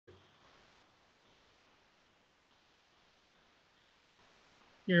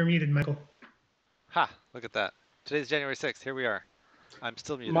You're muted, Michael. Ha! Look at that. Today's January 6th. Here we are. I'm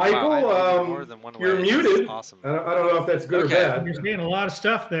still muted. Michael, wow, I'm muted more than one you're way. muted. Awesome. I don't know if that's good or bad. You're saying a lot of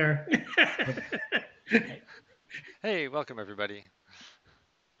stuff there. Hey, welcome everybody.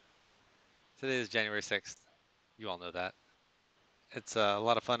 Today is January 6th. You all know that. It's a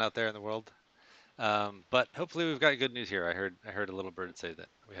lot of fun out there in the world. But hopefully we've got good news here. I heard a little bird say that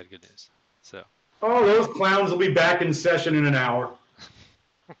we had good news. So. Oh, those clowns will be back in session in an hour.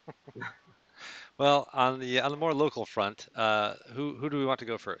 Well, on the more local front, who do we want to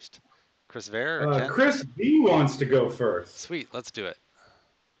go first? Chris Vare or Ken? Chris V wants to go first. Sweet, let's do it.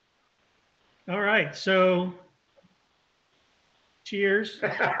 All right, so cheers.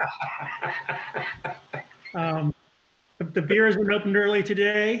 The beer has been opened early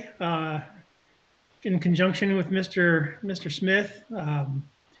today in conjunction with Mr. Smith. I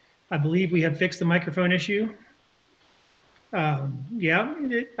believe we have fixed the microphone issue. Yeah,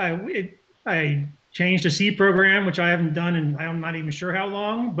 I changed a C program, which I haven't done in I'm not even sure how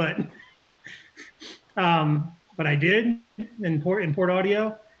long, but I did in port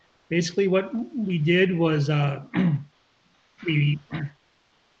audio. Basically, what we did was we I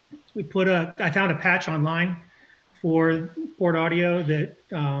found a patch online for port audio that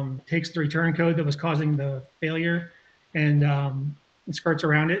takes the return code that was causing the failure and skirts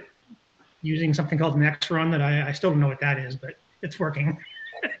around it using something called an X run that I still don't know what that is, but it's working.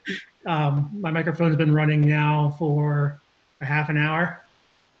 My microphone's been running now for a half an hour.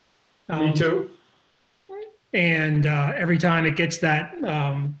 Me too. And every time it gets that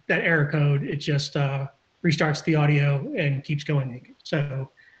error code, it just restarts the audio and keeps going. So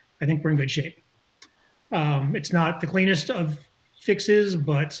I think we're in good shape. It's not the cleanest of fixes,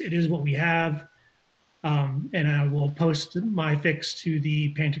 but it is what we have. And I will post my fix to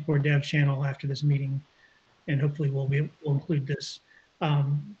the Mycroft Dev channel after this meeting, and hopefully we'll include this.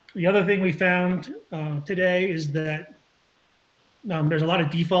 The other thing we found today is that there's a lot of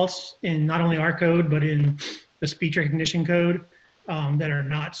defaults in not only our code, but in the speech recognition code that are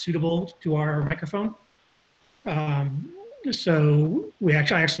not suitable to our microphone. So I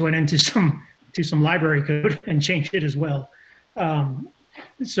actually went into some library code and changed it as well.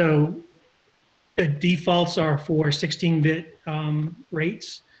 So the defaults are for 16-bit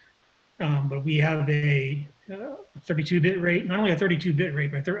rates, but we have a 32-bit rate, not only a 32-bit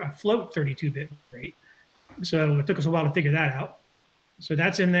rate, but a float 32-bit rate. So it took us a while to figure that out. So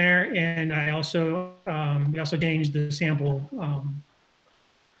that's in there, and I also we also changed the sample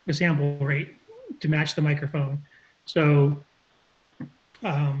rate to match the microphone. So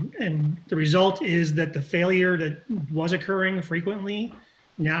and the result is that the failure that was occurring frequently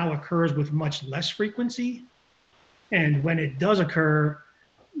now occurs with much less frequency, and when it does occur,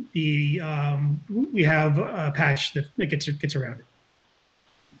 we have a patch that gets around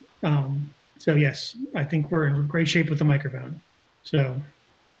it. So yes, I think we're in great shape with the microphone. So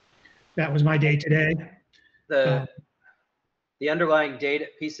that was my day today. The underlying data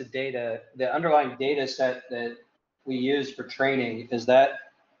piece of data, the underlying data set that we use for training, is that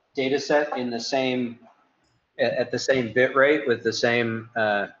data set in the same at the same bit rate with the same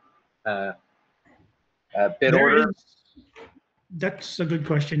bit order? That's a good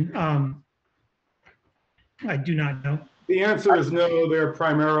question. I do not know. The answer is no. They're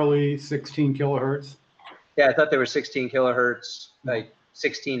primarily 16 kilohertz. Yeah, I thought they were 16 kilohertz, like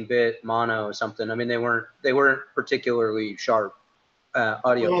 16-bit mono or something. I mean, they weren't particularly sharp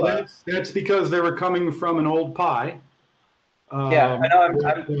audio. Well, that's because they were coming from an old Pi. Yeah, I know. I'm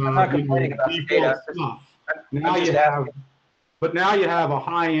not complaining about the data. Now you have a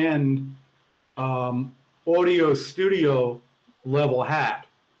high-end audio studio level hat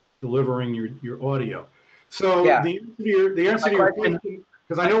delivering your audio. So yeah. the answer to your question,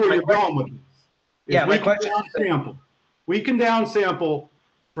 because I know where you're going with this. Yeah, my question. We can downsample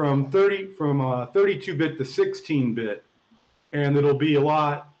from 32-bit to 16-bit, and it'll be a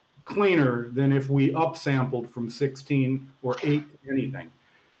lot cleaner than if we upsampled from 16 or 8 to anything.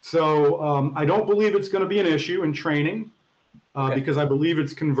 So I don't believe it's going to be an issue in training because I believe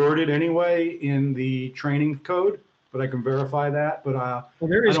it's converted anyway in the training code, but I can verify that. But well,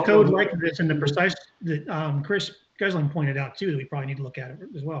 there is code like this in the precise that Chris Gesling pointed out too that we probably need to look at it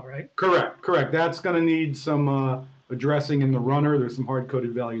as well, right? Correct. That's going to need some addressing in the runner. There's some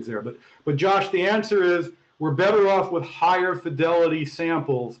hard-coded values there. But Josh, the answer is we're better off with higher fidelity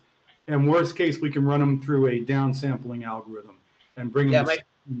samples, and worst case, we can run them through a downsampling algorithm and bring them to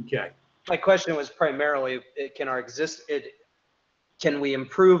 16K. My question was primarily, can we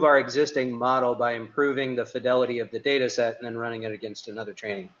improve our existing model by improving the fidelity of the data set and then running it against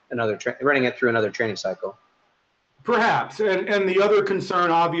running it through another training cycle? Perhaps. And the other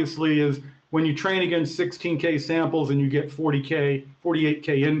concern, obviously, is when you train against 16K samples and you get 40K,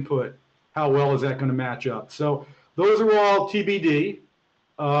 48K input, how well is that going to match up? So those are all TBD.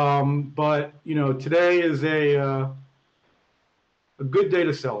 But, you know, today is a good day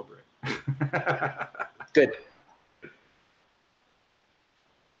to celebrate. Good.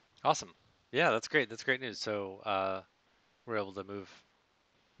 Awesome. Yeah, that's great. That's great news. So we're able to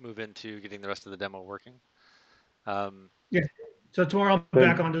move into getting the rest of the demo working. Yeah. So tomorrow I'll be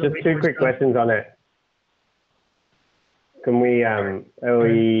back onto the Just two whiteboard quick stuff. questions on it. Can we,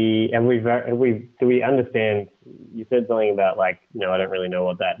 do we understand, you said something about like, you know, I don't really know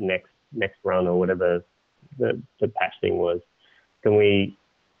what that next run or whatever the patch thing was. Can we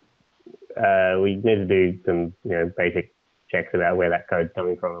need to do some, you know, basic checks about where that code's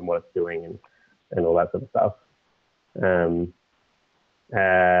coming from and what it's doing and all that sort of stuff. Then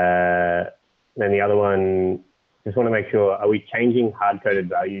the other one, just want to make sure, are we changing hard-coded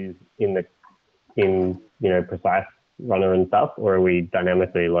values in you know, precise runner and stuff, or are we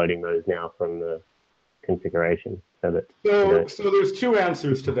dynamically loading those now from the configuration so that so there's two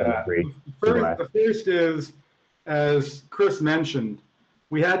answers to that. The first is, as Chris mentioned,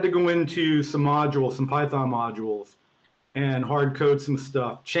 we had to go into some modules, some Python modules, and hard code some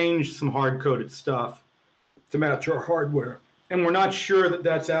stuff, change some hard coded stuff to match our hardware. And we're not sure that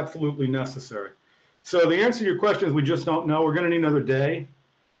that's absolutely necessary. So the answer to your question is we just don't know. We're going to need another day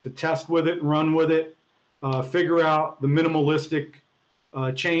to test with it, run with it, figure out the minimalistic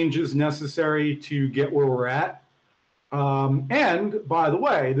changes necessary to get where we're at. And by the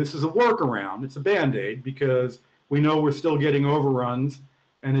way, this is a workaround. It's a Band-Aid because we know we're still getting overruns,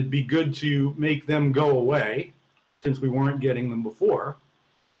 and it'd be good to make them go away since we weren't getting them before.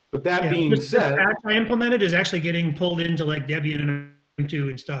 But that being said, the patch I implemented is actually getting pulled into like Debian and Ubuntu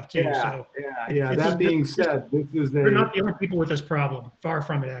and stuff too. Yeah. That being said, this is we're not the only people with this problem. Far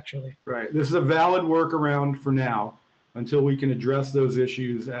from it, actually. Right. This is a valid workaround for now until we can address those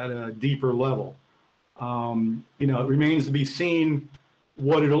issues at a deeper level. You know, it remains to be seen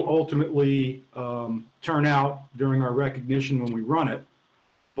what it'll ultimately turn out during our recognition when we run it.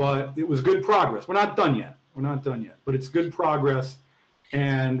 But it was good progress. We're not done yet. But it's good progress,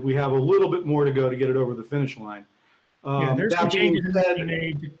 and we have a little bit more to go to get it over the finish line. Yeah, there's some changes that we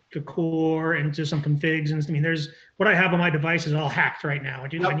made to core and to some configs, and I mean, there's what I have on my device is all hacked right now.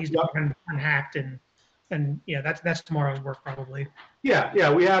 It needs to be unhacked, and yeah, that's tomorrow's work probably.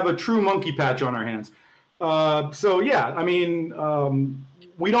 Yeah, we have a true monkey patch on our hands. So yeah, I mean,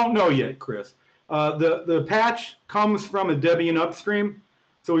 we don't know yet, Chris. The patch comes from a Debian upstream,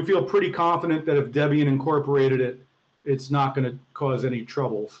 so we feel pretty confident that if Debian incorporated it, it's not going to cause any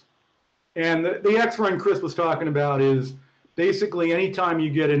troubles. And the X run Chris was talking about is basically anytime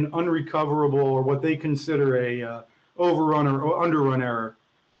you get an unrecoverable or what they consider a overrun or underrun error,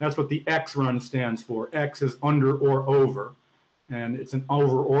 that's what the X run stands for. X is under or over, and it's an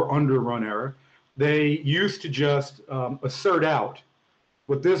over or underrun error. They used to just assert out.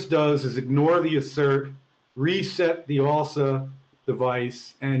 What this does is ignore the assert, reset the ALSA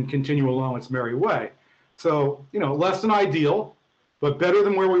device, and continue along its merry way. So, you know, less than ideal, but better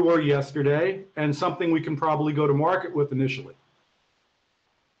than where we were yesterday, and something we can probably go to market with initially.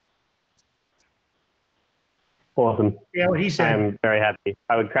 Awesome. Yeah, what he said. I'm very happy.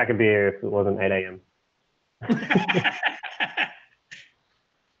 I would crack a beer if it wasn't 8 a.m.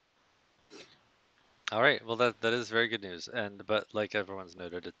 All right. Well, that is very good news. But like everyone's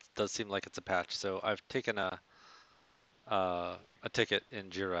noted, it does seem like it's a patch. So I've taken a ticket in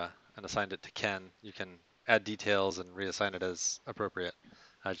Jira and assigned it to Ken. You can add details and reassign it as appropriate.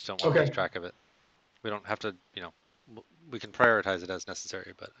 I just don't want to lose track of it. We don't have to, you know, we can prioritize it as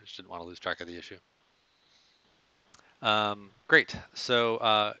necessary, but I just didn't want to lose track of the issue. Great.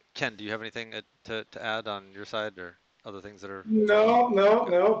 So Ken, do you have anything to add on your side or other things that are?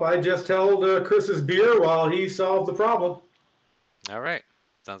 No. I just held Chris's beer while he solved the problem. All right.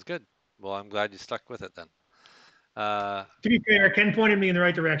 Sounds good. Well, I'm glad you stuck with it then. To be fair, Ken pointed me in the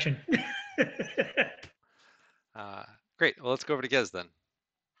right direction. Great. Well, let's go over to Gez then.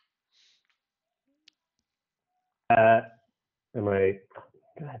 Am I?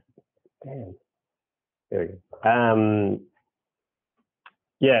 God damn. There we go.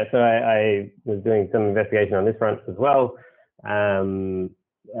 Yeah, so I was doing some investigation on this front as well. Have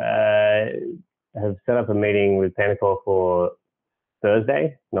set up a meeting with Panacore for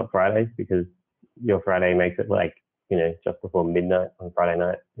Thursday, not Friday, because your Friday makes it like, you know, just before midnight on Friday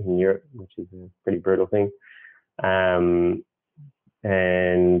night in Europe, which is a pretty brutal thing. And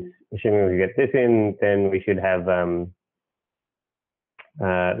assuming we get this in, then we should have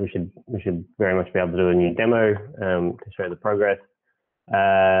we should very much be able to do a new demo to show the progress.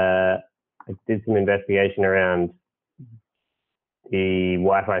 I did some investigation around the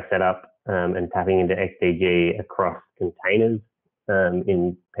Wi-Fi setup and tapping into XDG across containers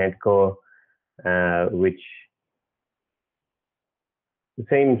in Pentacore, which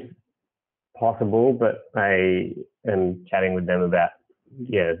seems possible, but I am chatting with them about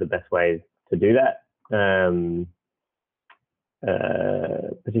the best ways to do that.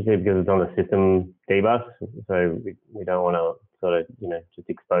 Particularly because it's on the system dbus, so we don't want to sort of just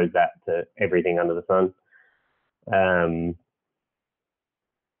expose that to everything under the sun.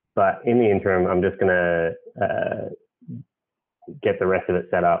 But in the interim, I'm just gonna get the rest of it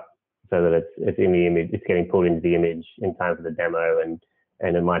set up so that it's in the image, it's getting pulled into the image in time for the demo, and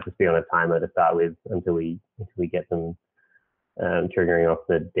it might just be on a timer to start with until we get them triggering off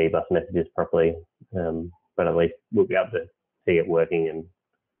the dbus messages properly. But at least we'll be able to see it working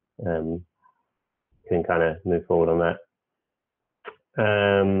and can kind of move forward on that.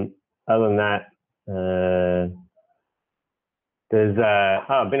 Other than that, there's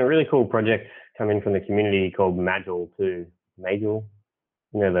been a really cool project coming from the community called Majel too. Majel,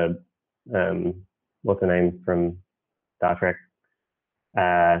 the what's the name from Star Trek?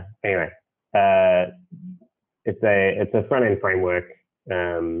 Anyway, it's a front end framework.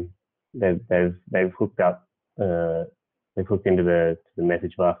 They've hooked up. They've hooked into the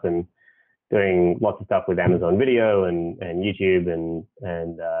message bus and doing lots of stuff with Amazon Video and YouTube and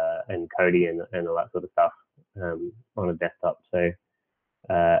Kodi and all that sort of stuff on a desktop. So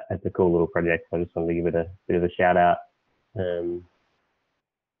it's a cool little project. So I just wanted to give it a bit of a shout out.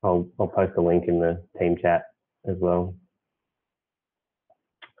 I'll post a link in the team chat as well.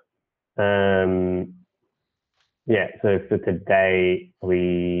 So for today, I'm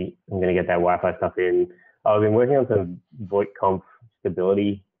going to get that Wi-Fi stuff in. I've been working on some VoIP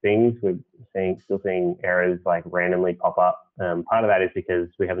stability things. We're still seeing errors like randomly pop up. Part of that is because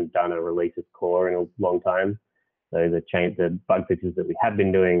we haven't done a release of core in a long time. So the bug fixes that we have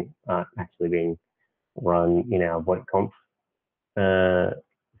been doing aren't actually being run in our VoIP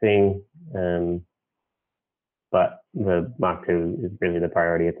thing. But the Mark II is really the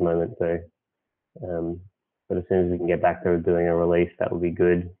priority at the moment. So, but as soon as we can get back to doing a release, that would be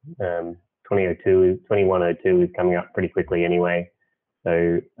good. 2102 is coming up pretty quickly anyway.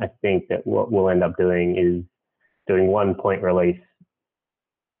 So I think that what we'll end up doing is doing 1 point release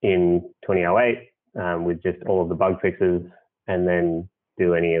in 2008 with just all of the bug fixes, and then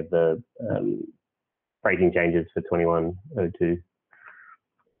do any of the breaking changes for 2102.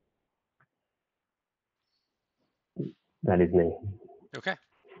 That is me. Okay,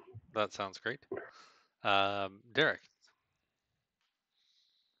 that sounds great. Derek.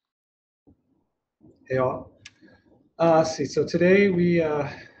 Hey all. See, so today we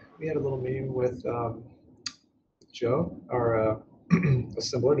had a little meeting with Joe, our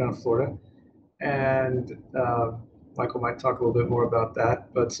assembler down in Florida, and Michael might talk a little bit more about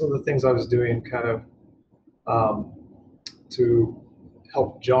that. But some of the things I was doing kind of to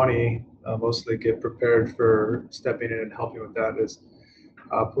help Johnny mostly get prepared for stepping in and helping with that is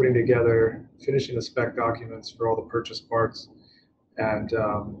putting together, finishing the spec documents for all the purchase parts, and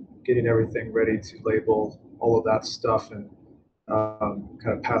getting everything ready to label all of that stuff, and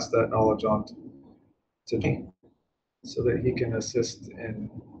kind of pass that knowledge on to me so that he can assist in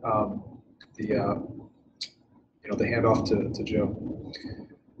the handoff to Joe.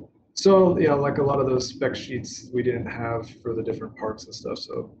 So like a lot of those spec sheets we didn't have for the different parts and stuff.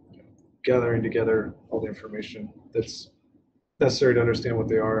 So gathering together all the information that's necessary to understand what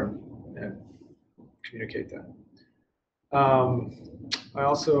they are and communicate that. I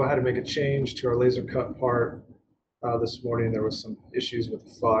also had to make a change to our laser cut part this morning. There was some issues with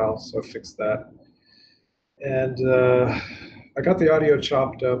the file, so I fixed that. And I got the audio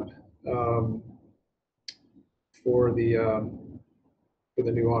chopped up for the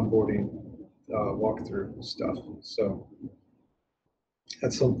new onboarding walkthrough stuff. So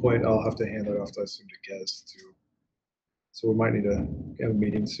at some point, I'll have to hand it off to Gez too. So we might need to have a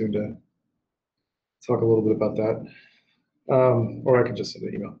meeting soon to talk a little bit about that. Or I could just send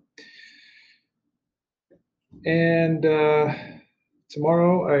an email. And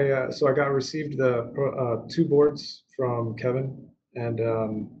tomorrow, I received the 2 boards from Kevin, and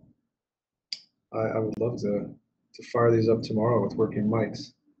I would love to fire these up tomorrow with working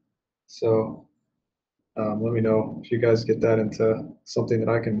mics. So let me know if you guys get that into something that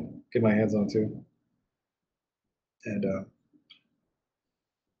I can get my hands on too. And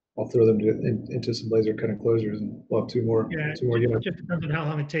I'll throw them into some laser cut enclosures, and we'll have 2 more units. It just depends on how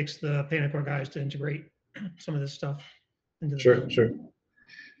long it takes the Panacore guys to integrate some of this stuff into the Sure.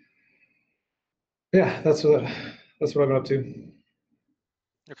 Yeah, that's what I've been up to.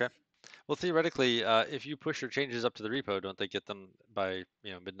 Okay. Well, theoretically, if you push your changes up to the repo, don't they get them by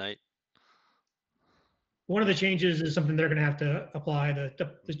midnight? One of the changes is something they're going to have to apply.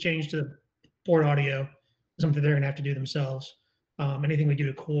 The change to the port audio is something they're going to have to do themselves. Anything we do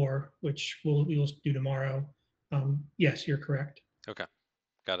to core, which we will do tomorrow. Yes, you're correct. Okay,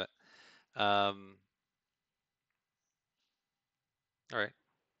 got it. All right.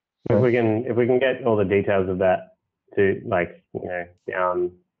 If we can get all the details of that to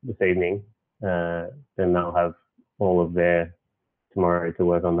down this evening, then they'll have all of their tomorrow to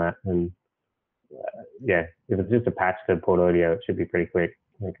work on that. And yeah, if it's just a patch to port audio, it should be pretty quick.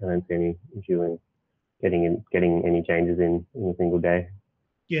 Like, I don't see any issue in getting any changes in a single day.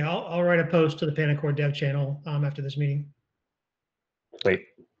 Yeah, I'll write a post to the Panacore Dev channel after this meeting. Sweet.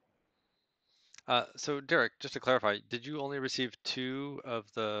 So Derek, just to clarify, did you only receive 2 of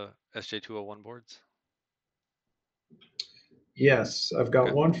the SJ201 boards? Yes, I've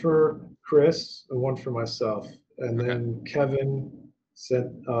got one for Chris and one for myself. And Okay. then Kevin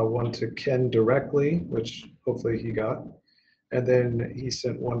sent one to Ken directly, which hopefully he got. And then he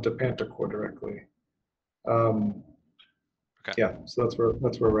sent one to Pantacore directly. Okay. Yeah, so that's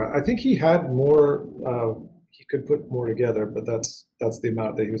where we're at. I think he had more, he could put more together, but that's the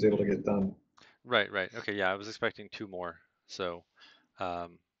amount that he was able to get done. Right. Okay. Yeah, I was expecting 2 more. So,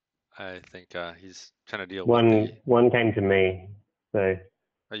 I think he's trying to deal with the. One came to me, so.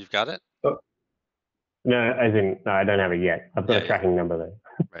 Oh, you've got it? No, as in, no, I don't have it yet. I've got a tracking number though.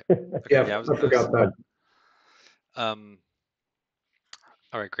 Right. Okay, yeah, I forgot that. All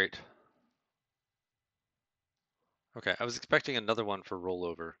right, great. Okay, I was expecting another one for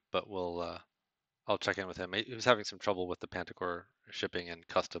rollover, but I'll check in with him. He was having some trouble with the Pantacore shipping and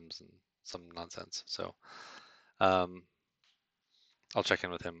customs and some nonsense. So, I'll check in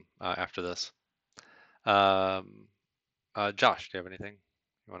with him after this. Josh, do you have anything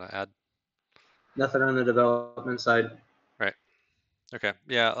you want to add? Nothing on the development side. Right. Okay.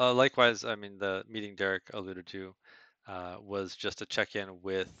 Yeah. Likewise, I mean, the meeting Derek alluded to was just a check-in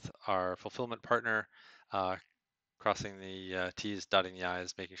with our fulfillment partner, crossing the T's, dotting the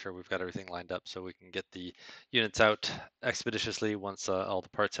I's, making sure we've got everything lined up so we can get the units out expeditiously once all the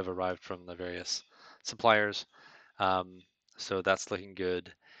parts have arrived from the various suppliers. So that's looking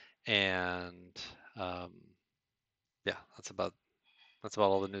good, and yeah, that's about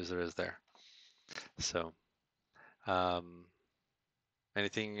all the news there is there. So,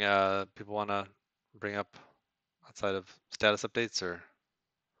 anything people want to bring up outside of status updates or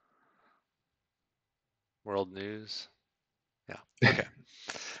world news? Yeah. Okay.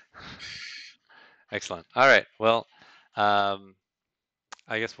 Excellent. All right. Well, I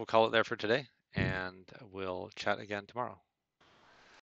guess we'll call it there for today, and we'll chat again tomorrow.